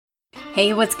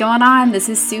Hey, what's going on? This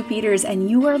is Sue Peters, and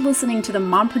you are listening to the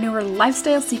Mompreneur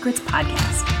Lifestyle Secrets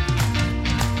Podcast.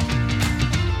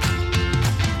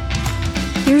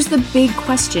 Here's the big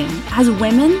question. As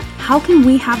women, how can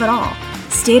we have it all?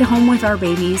 Stay at home with our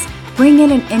babies, bring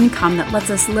in an income that lets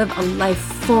us live a life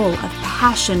full of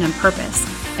passion and purpose,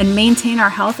 and maintain our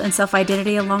health and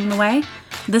self-identity along the way?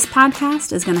 This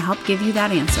podcast is going to help give you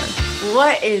that answer.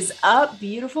 What is up,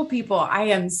 beautiful people? I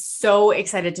am so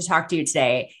excited to talk to you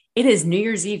today. It is New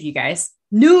Year's Eve, you guys.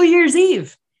 New Year's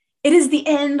Eve. It is the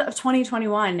end of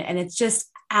 2021, and it's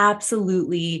just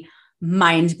absolutely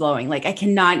mind-blowing. Like, I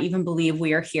cannot even believe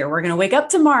we are here. We're going to wake up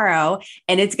tomorrow,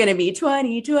 and it's going to be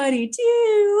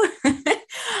 2022.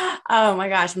 Oh my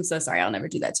gosh, I'm so sorry. I'll never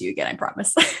do that to you again, I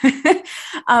promise.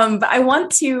 But I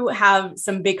want to have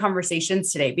some big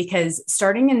conversations today because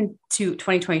starting into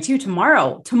 2022,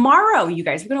 tomorrow, you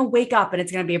guys, we're going to wake up and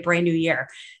it's going to be a brand new year.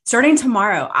 Starting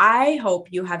tomorrow, I hope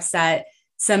you have set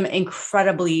some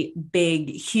incredibly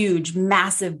big, huge,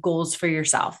 massive goals for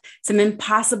yourself, some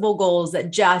impossible goals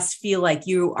that just feel like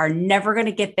you are never going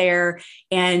to get there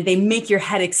and they make your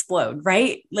head explode,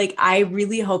 right? Like, I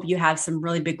really hope you have some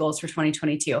really big goals for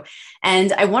 2022.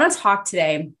 And I want to talk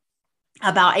today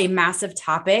about a massive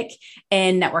topic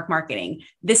in network marketing.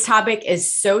 This topic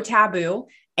is so taboo.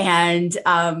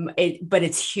 But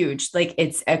it's huge. Like,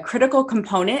 it's a critical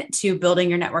component to building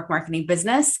your network marketing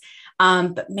business.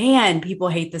 But man, people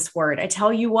hate this word. I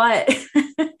tell you what.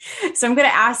 So I'm going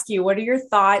to ask you, what are your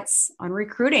thoughts on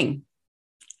recruiting?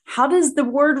 How does the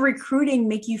word recruiting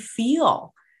make you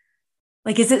feel?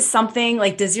 Like, is it something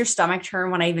like, does your stomach turn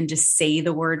when I even just say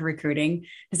the word recruiting?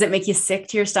 Does it make you sick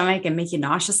to your stomach and make you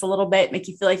nauseous a little bit, make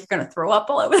you feel like you're going to throw up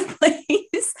all over the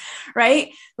place,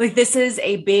 right? Like, this is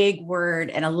a big word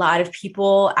and a lot of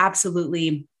people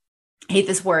absolutely hate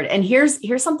this word. And here's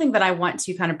something that I want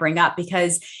to kind of bring up,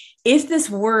 because if this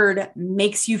word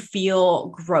makes you feel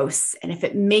gross and if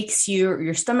it makes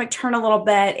your stomach turn a little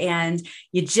bit and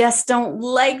you just don't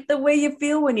like the way you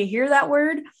feel when you hear that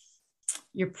word,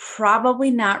 you're probably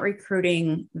not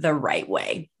recruiting the right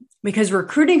way, because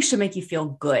recruiting should make you feel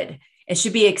good. It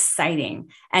should be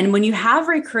exciting. And when you have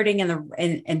recruiting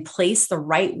in place the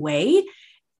right way,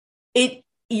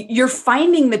 you're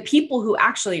finding the people who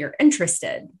actually are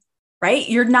interested, right?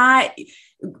 You're not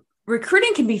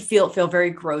recruiting can feel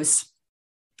very gross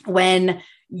when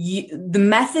the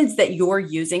methods that you're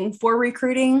using for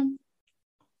recruiting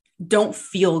don't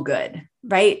feel good,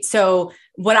 right? So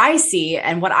what I see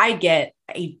and what I get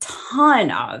a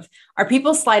ton of are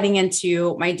people sliding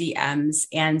into my DMs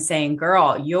and saying,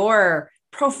 girl, your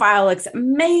profile looks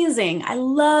amazing. I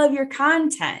love your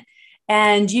content.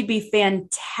 And you'd be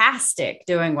fantastic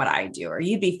doing what I do, or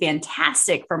you'd be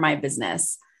fantastic for my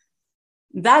business.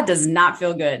 That does not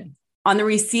feel good. On the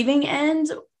receiving end,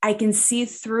 I can see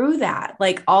through that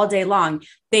like all day long.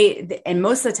 And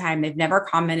most of the time, they've never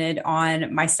commented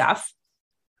on my stuff.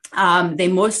 I've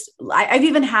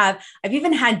even had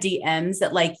DMs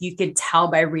that, like, you could tell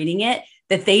by reading it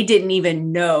that they didn't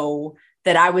even know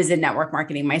that I was in network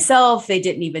marketing myself. They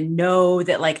didn't even know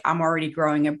that, like, I'm already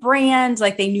growing a brand.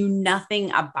 Like, they knew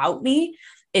nothing about me.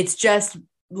 It's just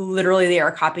literally they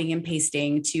are copying and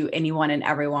pasting to anyone and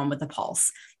everyone with a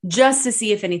pulse just to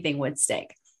see if anything would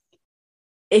stick.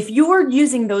 If you're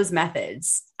using those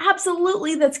methods,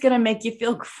 absolutely, that's going to make you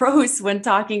feel gross when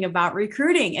talking about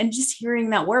recruiting. And just hearing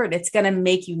that word, it's going to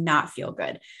make you not feel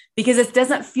good because it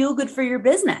doesn't feel good for your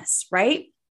business, right?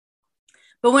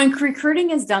 But when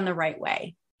recruiting is done the right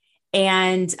way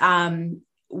and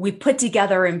we put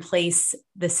together in place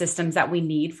the systems that we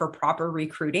need for proper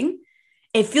recruiting,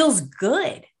 it feels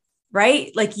good,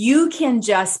 right? Like, you can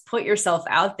just put yourself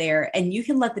out there and you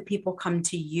can let the people come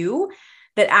to you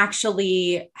that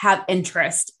actually have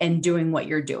interest in doing what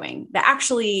you're doing, that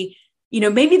actually,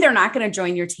 maybe they're not going to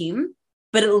join your team,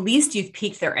 but at least you've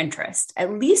piqued their interest.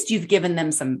 At least you've given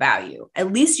them some value.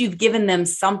 At least you've given them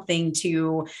something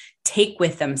to take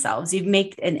with themselves. You've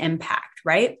made an impact,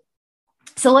 right?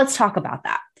 So let's talk about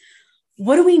that.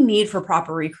 What do we need for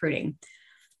proper recruiting?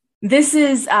 This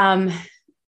is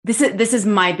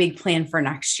my big plan for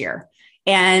next year.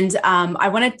 And I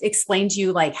want to explain to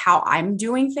you like how I'm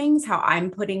doing things, how I'm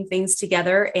putting things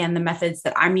together and the methods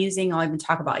that I'm using. I'll even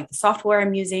talk about like the software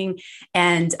I'm using.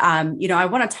 And, I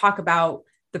want to talk about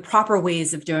the proper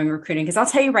ways of doing recruiting, because I'll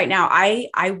tell you right now,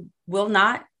 I will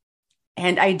not,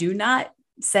 and I do not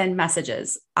send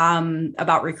messages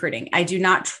about recruiting. I do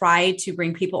not try to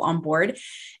bring people on board.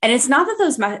 And it's not that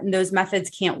those methods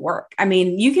can't work. I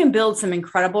mean, you can build some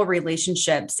incredible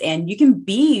relationships and you can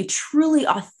be truly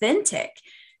authentic,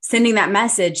 sending that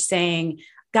message saying,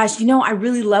 gosh, I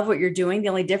really love what you're doing. The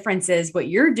only difference is what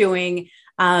you're doing.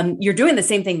 You're doing the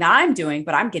same thing that I'm doing,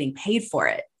 but I'm getting paid for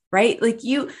it, right? Like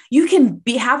you can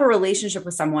have a relationship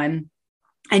with someone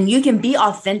and you can be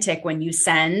authentic when you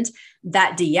send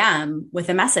that DM with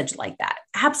a message like that.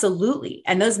 Absolutely.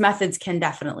 And those methods can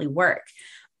definitely work.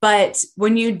 But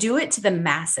when you do it to the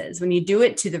masses, when you do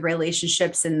it to the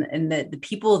relationships and the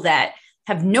people that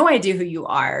have no idea who you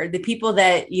are, the people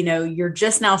that, you're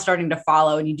just now starting to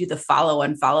follow, and you do the follow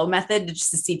unfollow method just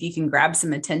to see if you can grab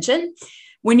some attention.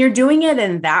 When you're doing it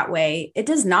in that way, it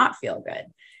does not feel good.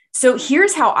 So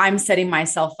here's how I'm setting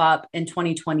myself up in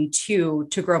 2022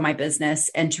 to grow my business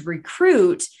and to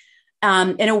recruit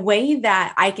in a way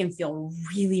that I can feel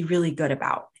really, really good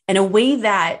about, in a way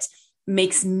that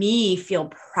makes me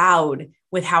feel proud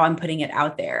with how I'm putting it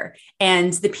out there.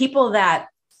 And the people that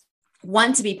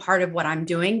want to be part of what I'm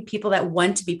doing, people that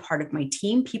want to be part of my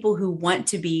team, people who want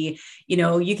to be,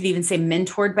 you could even say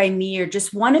mentored by me, or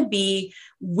just want to be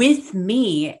with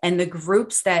me and the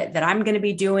groups that I'm going to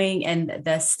be doing and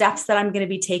the steps that I'm going to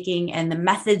be taking and the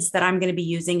methods that I'm going to be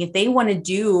using. If they want to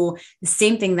do the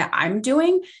same thing that I'm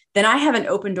doing, then I have an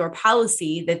open door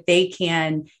policy that they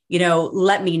can,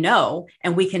 let me know,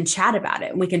 and we can chat about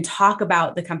it. And we can talk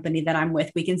about the company that I'm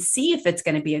with. We can see if it's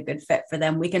going to be a good fit for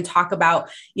them. We can talk about,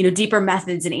 deeper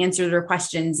methods and answer their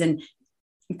questions and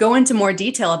go into more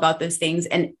detail about those things.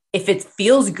 And if it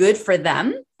feels good for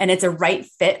them and it's a right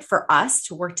fit for us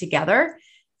to work together,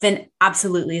 then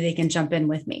absolutely they can jump in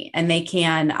with me and they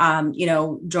can,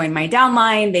 join my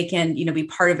downline. They can, be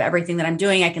part of everything that I'm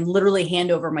doing. I can literally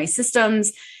hand over my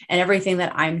systems and everything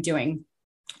that I'm doing.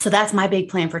 So that's my big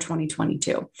plan for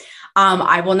 2022.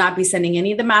 I will not be sending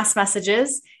any of the mass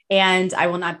messages, and I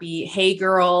will not be, hey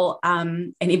girl,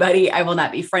 anybody. I will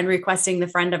not be friend requesting the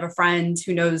friend of a friend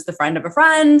who knows the friend of a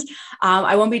friend.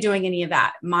 I won't be doing any of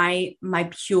that. My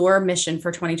pure mission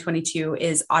for 2022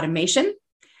 is automation,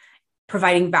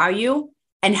 providing value,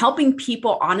 and helping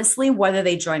people, honestly, whether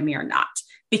they join me or not.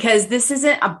 Because this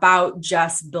isn't about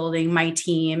just building my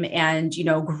team and,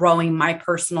 growing my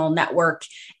personal network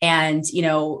and,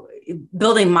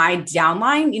 building my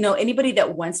downline. Anybody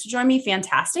that wants to join me,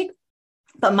 fantastic.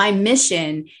 But my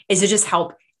mission is to just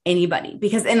help anybody,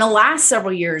 because in the last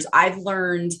several years, I've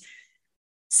learned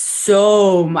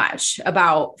so much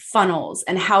about funnels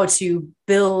and how to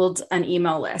build an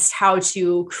email list, how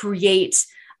to create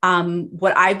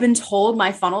what I've been told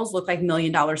my funnels look like $1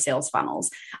 million sales funnels.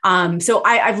 So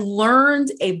I've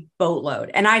learned a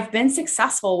boatload, and I've been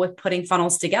successful with putting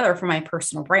funnels together for my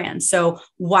personal brand. So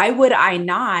why would I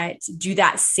not do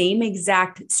that same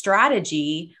exact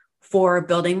strategy for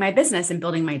building my business and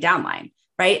building my downline,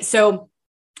 right? So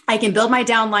I can build my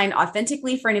downline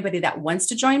authentically for anybody that wants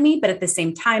to join me, but at the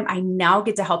same time, I now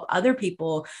get to help other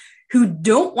people who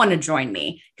don't want to join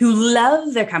me, who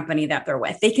love the company that they're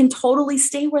with. They can totally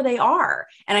stay where they are,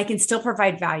 and I can still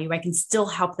provide value. I can still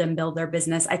help them build their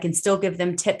business. I can still give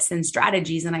them tips and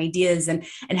strategies and ideas and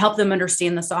help them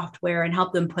understand the software and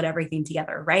help them put everything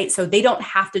together, right? So they don't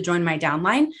have to join my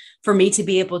downline for me to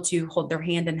be able to hold their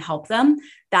hand and help them.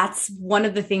 That's one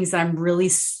of the things that I'm really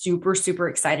super, super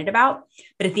excited about.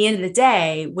 But at the end of the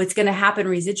day, what's going to happen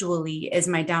residually is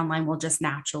my downline will just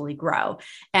naturally grow.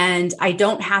 And I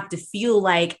don't have to feel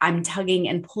like I'm tugging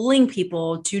and pulling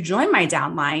people to join my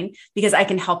downline, because I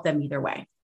can help them either way.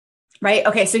 Right?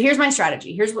 Okay. So here's my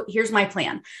strategy. Here's my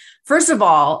plan. First of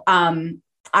all, I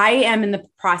am in the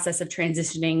process of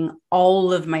transitioning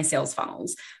all of my sales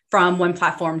funnels from one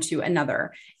platform to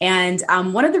another. And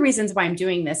one of the reasons why I'm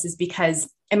doing this is because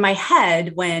in my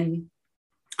head, when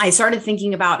I started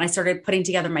thinking about and I started putting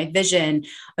together my vision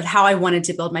of how I wanted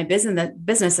to build my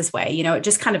business this way, it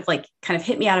just kind of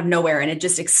hit me out of nowhere, and it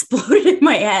just exploded in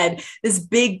my head, this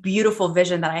big, beautiful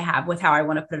vision that I have with how I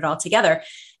want to put it all together.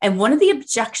 And one of the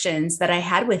objections that I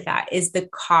had with that is the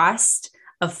cost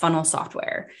of funnel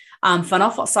software.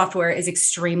 Funnel software is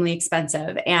extremely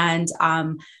expensive, and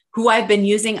who I've been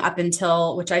using up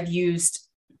until, which I've used,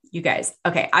 you guys.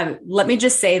 Okay. Let me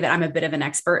just say that I'm a bit of an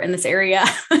expert in this area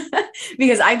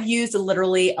because I've used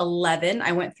literally 11.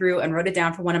 I went through and wrote it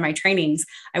down for one of my trainings.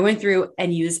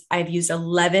 I've used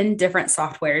 11 different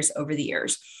softwares over the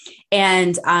years.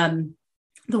 And,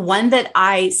 the one that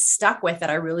I stuck with that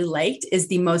I really liked is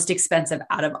the most expensive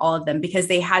out of all of them, because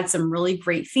they had some really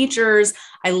great features.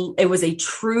 It was a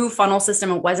true funnel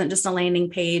system. It wasn't just a landing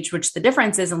page, which the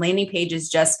difference is a landing page is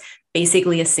just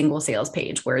basically a single sales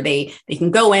page where they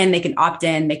can go in, they can opt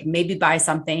in, they can maybe buy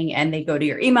something, and they go to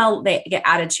your email, they get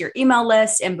added to your email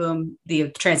list, and boom, the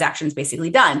transaction is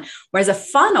basically done. Whereas a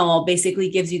funnel basically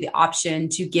gives you the option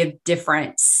to give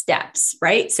different steps,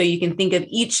 right? So you can think of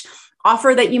each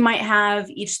offer that you might have,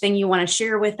 each thing you want to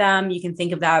share with them. You can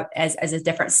think of that as a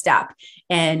different step.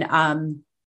 And,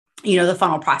 the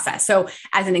funnel process. So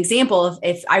as an example,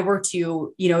 if I were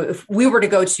to, if we were to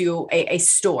go to a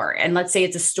store, and let's say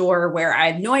it's a store where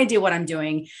I have no idea what I'm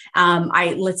doing.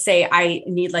 Let's say I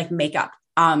need like makeup,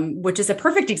 which is a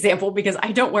perfect example because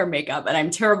I don't wear makeup and I'm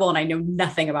terrible and I know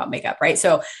nothing about makeup, right?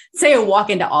 So say I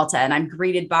walk into Ulta and I'm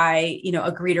greeted by,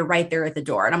 a greeter right there at the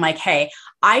door. And I'm like, hey,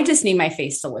 I just need my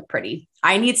face to look pretty.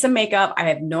 I need some makeup. I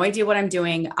have no idea what I'm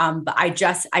doing. But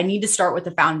I need to start with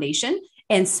the foundation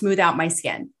and smooth out my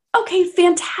skin. Okay,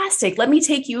 fantastic. Let me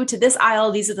take you to this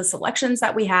aisle. These are the selections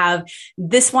that we have.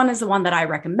 This one is the one that I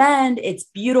recommend. It's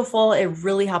beautiful. It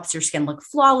really helps your skin look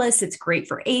flawless. It's great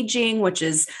for aging, which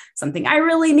is something I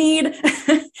really need.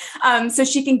 So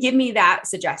she can give me that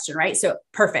suggestion, right? So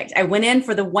perfect. I went in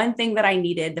for the one thing that I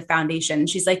needed, the foundation. And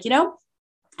she's like, have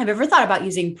you ever thought about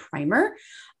using primer?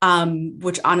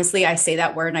 Which honestly, I say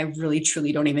that word and I really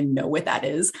truly don't even know what that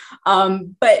is.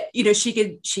 But she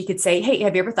could say, hey,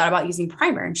 have you ever thought about using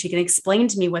primer? And she can explain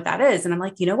to me what that is. And I'm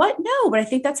like, you know what? No, but I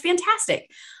think that's fantastic.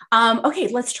 Okay,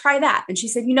 let's try that. And she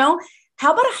said,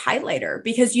 how about a highlighter?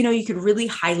 Because, you could really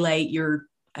highlight your,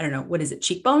 I don't know, what is it?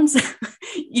 Cheekbones?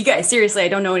 You guys, seriously, I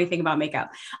don't know anything about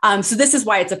makeup. So this is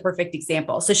why it's a perfect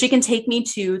example. So she can take me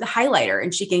to the highlighter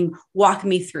and she can walk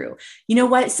me through,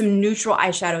 what, some neutral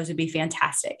eyeshadows would be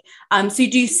fantastic. So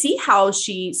do you see how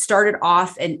she started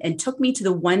off and took me to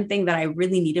the one thing that I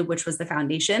really needed, which was the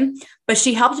foundation, but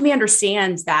she helped me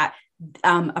understand that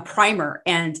a primer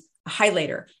and a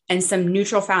highlighter and some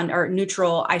neutral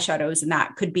eyeshadows, and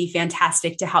that could be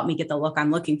fantastic to help me get the look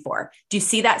I'm looking for. Do you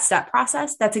see that step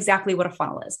process? That's exactly what a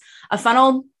funnel is. A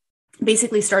funnel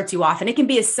basically starts you off, and it can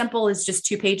be as simple as just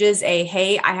 2 pages.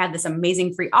 Hey, I had this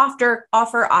amazing free offer,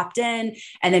 opt in,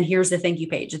 and then here's the thank you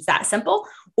page. It's that simple.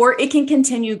 Or it can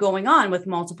continue going on with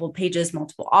multiple pages,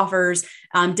 multiple offers,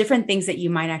 different things that you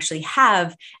might actually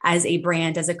have as a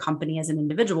brand, as a company, as an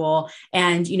individual.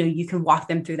 And, you can walk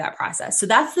them through that process. So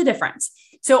that's the difference.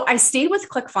 So I stayed with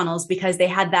ClickFunnels because they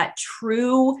had that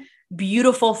true,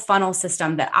 beautiful funnel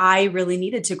system that I really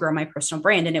needed to grow my personal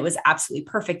brand. And it was absolutely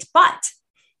perfect. But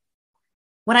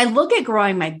when I look at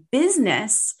growing my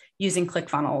business using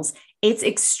ClickFunnels, it's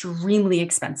extremely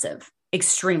expensive.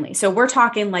 Extremely. So we're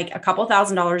talking like a couple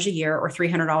 $1,000s a year or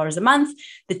 $300 a month.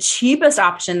 The cheapest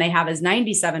option they have is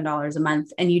 $97 a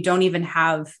month, and you don't even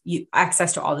have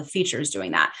access to all the features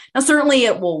doing that. Now, certainly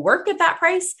it will work at that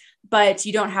price, but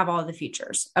you don't have all the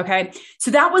features. Okay.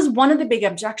 So that was one of the big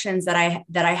objections that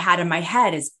I had in my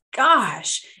head is,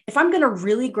 gosh, if I'm going to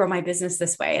really grow my business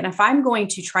this way, and if I'm going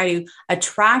to try to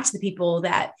attract the people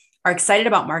that are excited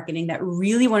about marketing, that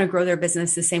really want to grow their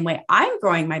business the same way I'm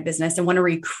growing my business and want to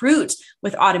recruit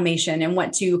with automation and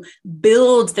want to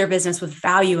build their business with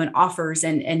value and offers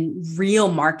and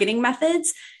real marketing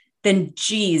methods, then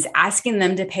geez, asking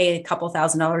them to pay a couple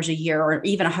 $1,000s a year or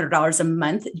even $100 a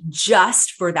month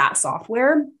just for that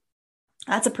software,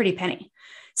 that's a pretty penny.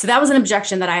 So that was an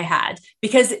objection that I had,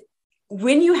 because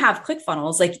when you have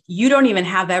ClickFunnels, like you don't even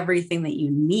have everything that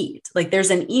you need. Like there's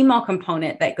an email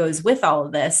component that goes with all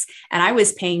of this. And I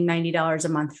was paying $90 a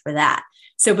month for that.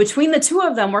 So between the two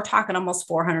of them, we're talking almost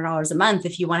 $400 a month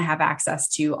if you want to have access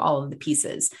to all of the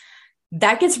pieces.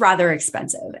 That gets rather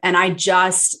expensive. And I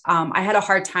had a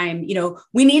hard time,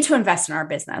 we need to invest in our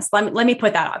business. Let me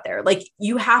put that out there. Like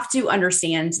you have to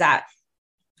understand that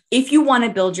if you want to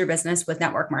build your business with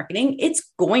network marketing, it's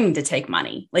going to take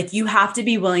money. Like you have to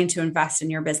be willing to invest in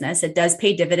your business. It does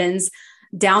pay dividends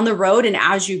down the road. And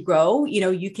as you grow,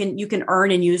 you can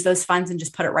earn and use those funds and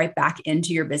just put it right back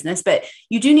into your business. But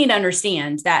you do need to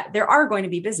understand that there are going to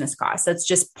be business costs. That's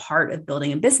just part of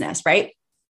building a business, right?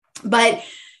 But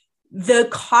the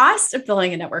cost of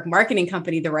building a network marketing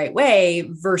company the right way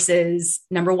versus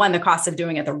number one, the cost of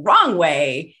doing it the wrong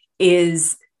way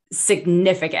is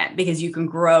significant, because you can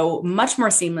grow much more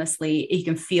seamlessly. You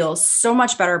can feel so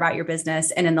much better about your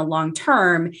business. And in the long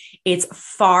term, it's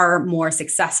far more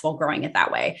successful growing it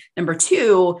that way. Number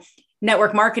two,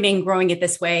 network marketing, growing it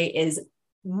this way is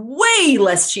way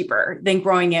less cheaper than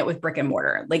growing it with brick and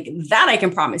mortar. Like that I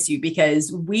can promise you, because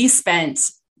we spent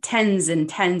tens and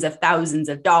tens of thousands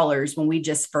of dollars when we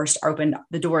just first opened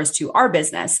the doors to our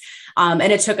business. And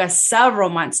it took us several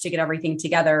months to get everything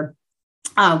together.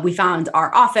 We found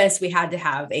our office. We had to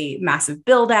have a massive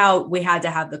build out. We had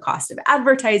to have the cost of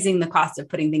advertising, the cost of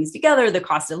putting things together, the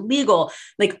cost of legal,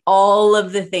 like all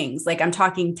of the things. Like I'm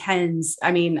talking tens.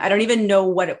 I mean, I don't even know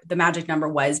what the magic number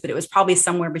was, but it was probably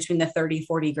somewhere between the 30,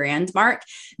 40 grand mark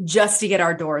just to get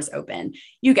our doors open.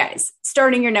 You guys,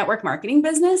 starting your network marketing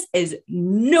business is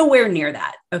nowhere near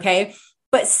that. Okay.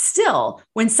 But still,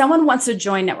 when someone wants to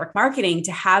join network marketing,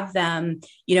 to have them,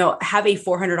 have a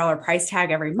 $400 price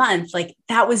tag every month, like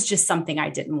that was just something I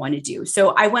didn't want to do.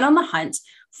 So I went on the hunt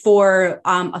for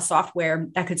a software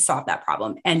that could solve that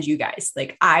problem. And you guys,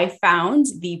 like I found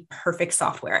the perfect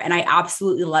software and I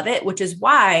absolutely love it, which is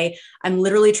why I'm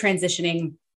literally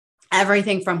transitioning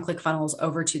everything from ClickFunnels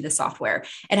over to the software.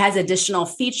 It has additional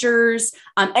features.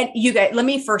 And you guys, let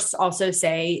me first also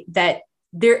say that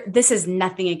this is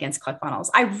nothing against ClickFunnels.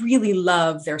 I really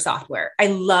love their software. I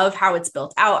love how it's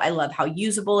built out. I love how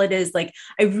usable it is. Like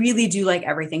I really do like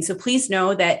everything. So please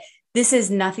know that this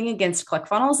is nothing against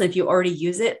ClickFunnels. If you already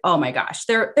use it, oh my gosh,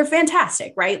 they're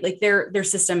fantastic, right? Like their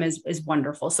system is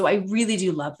wonderful. So I really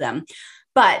do love them.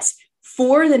 But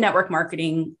for the network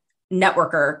marketing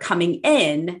networker coming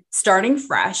in, starting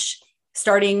fresh,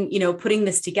 putting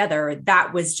this together,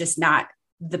 that was just not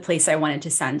the place I wanted to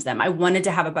send them. I wanted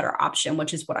to have a better option,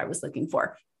 which is what I was looking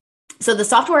for. So the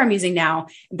software I'm using now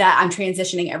that I'm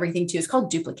transitioning everything to is called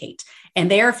Duplicate. And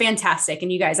they are fantastic.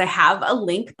 And you guys, I have a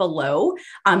link below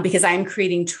because I'm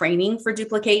creating training for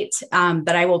Duplicate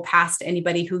that I will pass to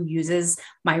anybody who uses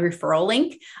my referral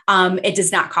link. It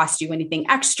does not cost you anything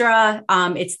extra.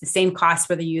 It's the same cost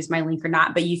whether you use my link or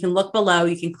not, but you can look below,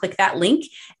 you can click that link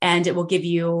and it will give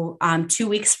you 2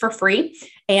 weeks for free.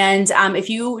 And if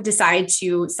you decide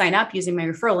to sign up using my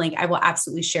referral link, I will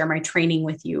absolutely share my training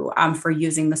with you for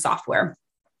using the software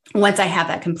once I have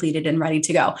that completed and ready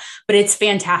to go. But it's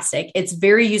fantastic. It's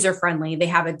very user-friendly. They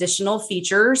have additional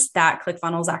features that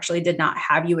ClickFunnels actually did not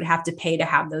have. You would have to pay to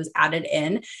have those added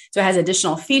in. So it has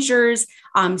additional features,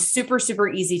 super, super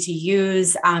easy to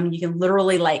use. You can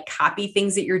literally like copy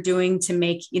things that you're doing to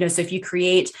make, so if you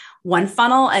create one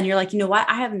funnel and you're like, you know what,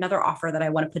 I have another offer that I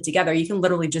want to put together, you can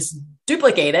literally just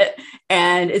duplicate it.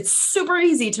 And it's super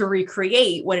easy to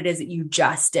recreate what it is that you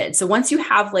just did. So once you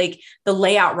have like the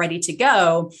layout ready to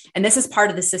go, and this is part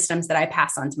of the systems that I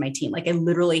pass on to my team, like I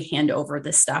literally hand over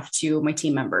this stuff to my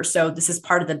team members. So this is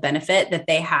part of the benefit that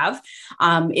they have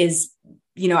is,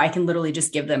 I can literally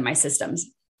just give them my systems.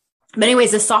 But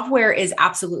anyways, the software is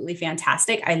absolutely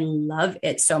fantastic. I love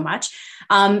it so much.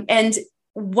 And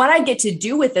what I get to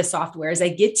do with this software is I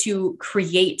get to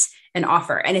create an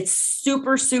offer, and it's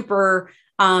super, super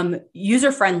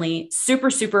user-friendly, super,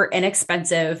 super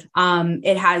inexpensive.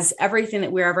 It has everything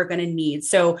that we're ever going to need.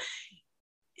 So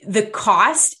the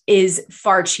cost is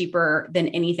far cheaper than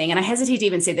anything. And I hesitate to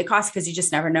even say the cost because you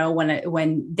just never know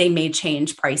when they may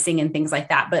change pricing and things like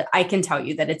that. But I can tell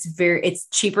you that it's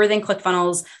cheaper than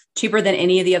ClickFunnels, cheaper than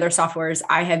any of the other softwares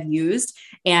I have used,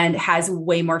 and has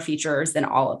way more features than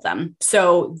all of them.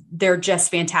 So they're just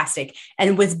fantastic.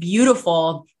 And what's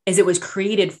beautiful is it was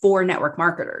created for network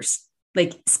marketers,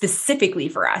 like specifically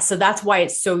for us. So that's why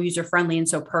it's so user-friendly and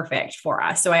so perfect for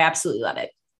us. So I absolutely love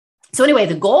it. So anyway,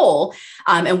 the goal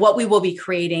and what we will be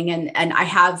creating, and I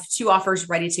have 2 offers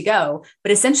ready to go,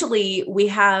 but essentially we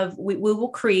will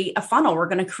create a funnel. We're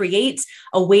going to create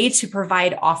a way to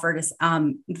provide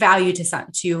value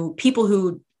to people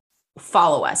who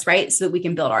follow us, right? So that we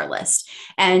can build our list.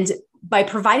 And by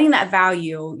providing that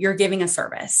value, you're giving a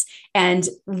service. And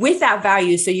with that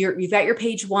value, so you've got your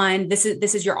page 1, this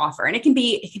is your offer. And it can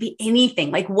be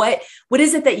anything. Like what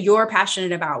is it that you're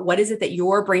passionate about? What is it that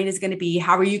your brain is going to be?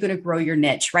 How are you going to grow your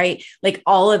niche, right? Like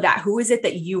all of that. Who is it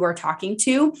that you are talking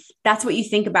to? That's what you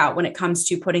think about when it comes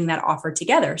to putting that offer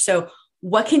together. So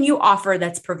what can you offer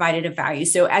that's provided a value?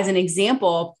 So as an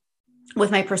example,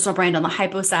 with my personal brand on the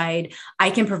hypo side,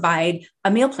 I can provide a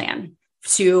meal plan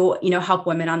to, help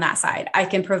women on that side. I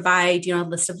can provide, a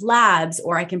list of labs,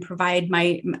 or I can provide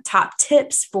my top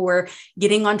tips for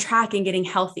getting on track and getting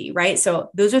healthy, right?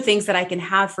 So those are things that I can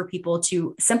have for people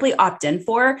to simply opt in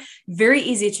for. Very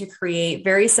easy to create,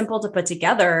 very simple to put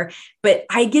together, but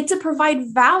I get to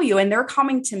provide value and they're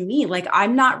coming to me. Like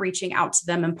I'm not reaching out to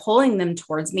them and pulling them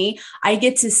towards me. I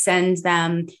get to send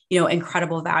them,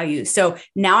 incredible value. So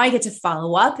now I get to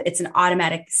follow up. It's an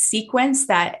automatic sequence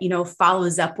that,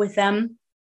 follows up with them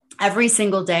every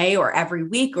single day or every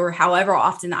week or however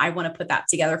often I want to put that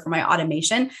together for my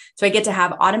automation. So I get to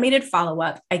have automated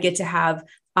follow-up. I get to have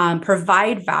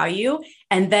provide value.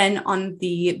 And then on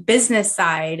the business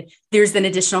side, there's an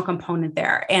additional component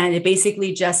there. And it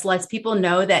basically just lets people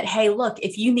know that, hey, look,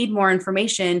 if you need more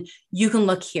information, you can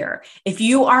look here. If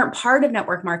you aren't part of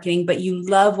network marketing, but you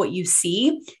love what you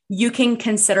see, you can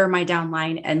consider my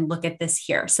downline and look at this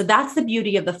here. So that's the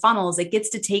beauty of the funnels. It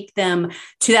gets to take them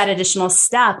to that additional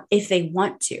step if they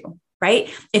want to.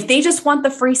 Right? If they just want the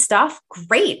free stuff,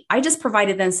 great. I just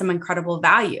provided them some incredible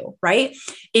value, right?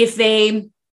 If they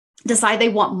decide they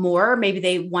want more. Maybe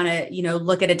they want to,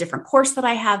 look at a different course that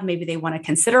I have. Maybe they want to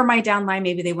consider my downline.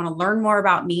 Maybe they want to learn more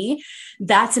about me.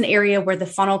 That's an area where the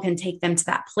funnel can take them to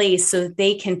that place so that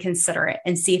they can consider it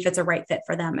and see if it's a right fit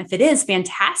for them. If it is,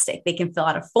 fantastic. They can fill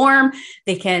out a form.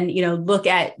 They can, look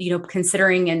at,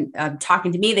 considering and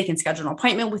talking to me. They can schedule an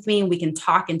appointment with me and we can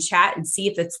talk and chat and see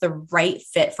if it's the right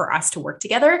fit for us to work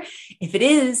together. If it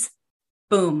is,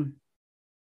 boom.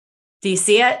 Do you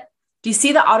see it? Do you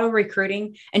see the auto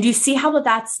recruiting? And do you see how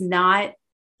that's not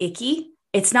icky?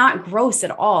 It's not gross at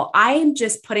all. I am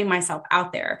just putting myself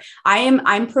out there.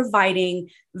 I'm providing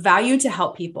value to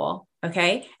help people.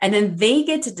 Okay. And then they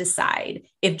get to decide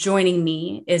if joining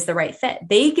me is the right fit.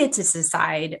 They get to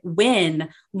decide when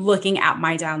looking at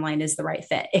my downline is the right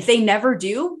fit. If they never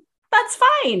do, that's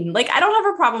fine. Like, I don't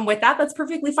have a problem with that. That's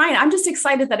perfectly fine. I'm just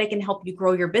excited that I can help you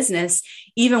grow your business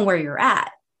even where you're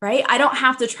at. Right? I don't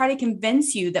have to try to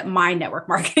convince you that my network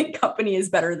marketing company is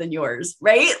better than yours,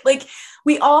 right? Like,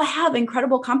 we all have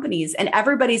incredible companies and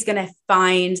everybody's going to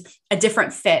find a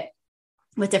different fit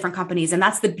with different companies. And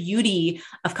that's the beauty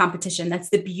of competition. That's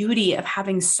the beauty of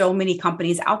having so many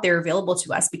companies out there available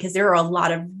to us, because there are a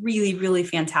lot of really, really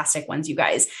fantastic ones, you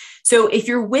guys. So if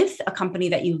you're with a company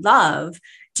that you love,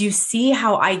 do you see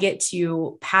how I get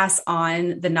to pass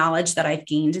on the knowledge that I've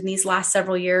gained in these last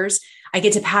several years? I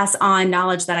get to pass on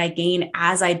knowledge that I gain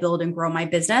as I build and grow my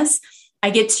business. I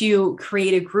get to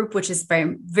create a group, which is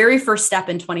very, very first step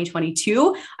in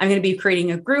 2022. I'm going to be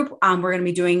creating a group. We're going to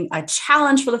be doing a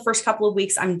challenge for the first couple of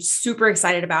weeks. I'm super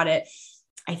excited about it.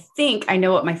 I think I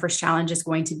know what my first challenge is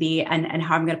going to be and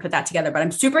how I'm going to put that together, but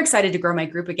I'm super excited to grow my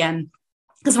group again.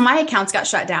 Because when my accounts got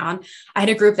shut down, I had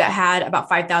a group that had about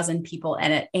 5,000 people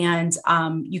in it. And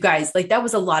you guys, like, that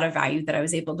was a lot of value that I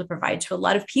was able to provide to a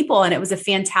lot of people. And it was a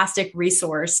fantastic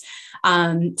resource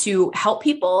to help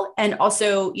people and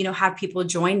also, have people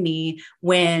join me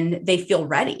when they feel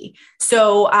ready.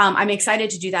 So I'm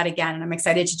excited to do that again. And I'm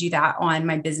excited to do that on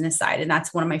my business side. And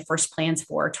that's one of my first plans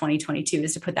for 2022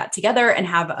 is to put that together and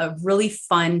have a really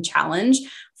fun challenge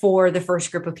for the first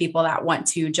group of people that want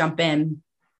to jump in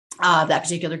that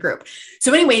particular group.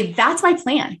 So anyway, that's my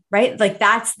plan, right? Like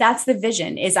that's the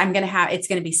vision is it's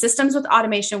going to be systems with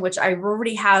automation, which I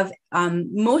already have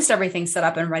most everything set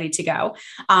up and ready to go.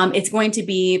 It's going to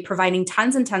be providing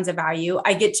tons and tons of value.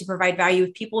 I get to provide value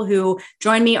with people who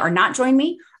join me or not join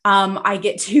me. I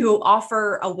get to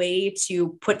offer a way to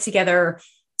put together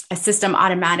a system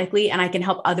automatically, and I can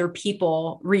help other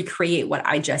people recreate what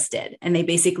I just did. And they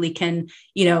basically can,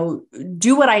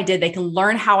 do what I did. They can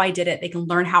learn how I did it. They can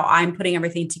learn how I'm putting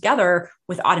everything together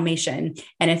with automation.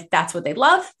 And if that's what they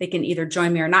love, they can either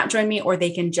join me or not join me, or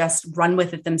they can just run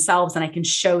with it themselves. And I can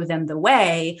show them the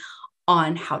way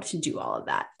on how to do all of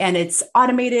that. And it's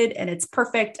automated and it's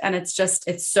perfect. And I'm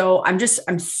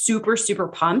super, super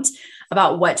pumped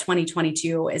about what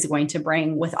 2022 is going to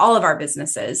bring with all of our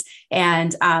businesses.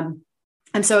 And I'm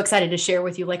so excited to share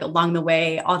with you, like, along the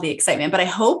way, all the excitement. But I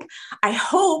hope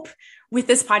with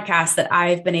this podcast that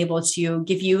I've been able to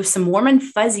give you some warm and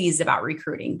fuzzies about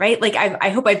recruiting, right? Like I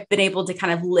hope I've been able to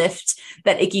kind of lift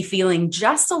that icky feeling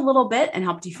just a little bit and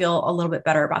helped you feel a little bit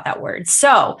better about that word.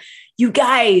 So you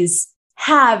guys,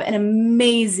 have an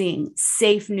amazing,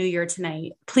 safe New Year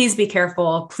tonight. Please be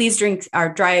careful. Please drink or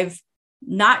drive,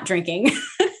 not drinking.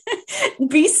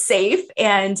 Be safe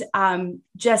and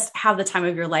just have the time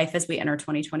of your life as we enter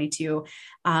 2022.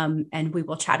 And we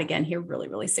will chat again here really,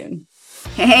 really soon.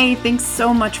 Hey, thanks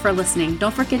so much for listening.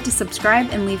 Don't forget to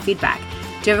subscribe and leave feedback.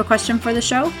 Do you have a question for the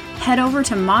show? Head over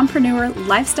to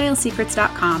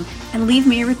mompreneurlifestylesecrets.com and leave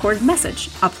me a recorded message.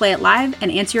 I'll play it live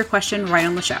and answer your question right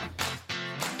on the show.